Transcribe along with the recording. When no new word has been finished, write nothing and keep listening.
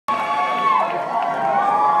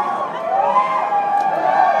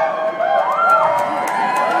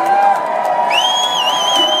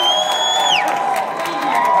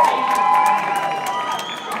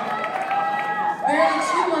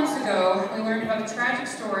learned about the tragic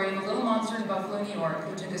story of a little monster in Buffalo, New York,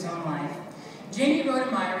 who took his own life. Jamey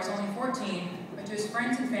Rodemeyer was only 14, but to his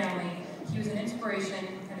friends and family, he was an inspiration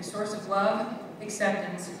and a source of love,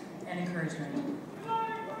 acceptance, and encouragement.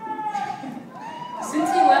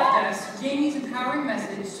 Since he left us, Jamey's empowering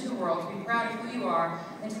message to the world to be proud of who you are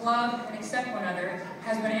and to love and accept one another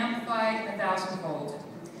has been amplified 1,000-fold.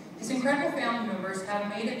 His incredible family members have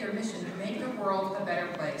made it their mission to make the world a better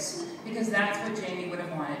place, because that's what Jamey would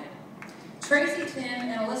have wanted. Tracy, Tim,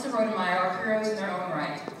 and Alyssa Rodemeyer are heroes in their own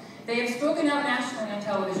right. They have spoken out nationally on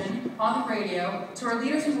television, on the radio, to our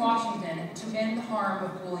leaders in Washington to end the harm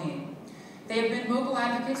of bullying. They have been vocal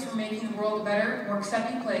advocates for making the world a better, more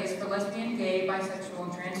accepting place for lesbian, gay, bisexual,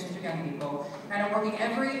 and transgender young people, and are working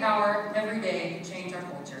every hour, every day to change our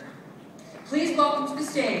culture. Please welcome to the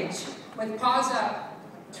stage, with paws up,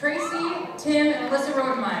 Tracy, Tim, and Alyssa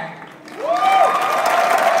Rodemeyer.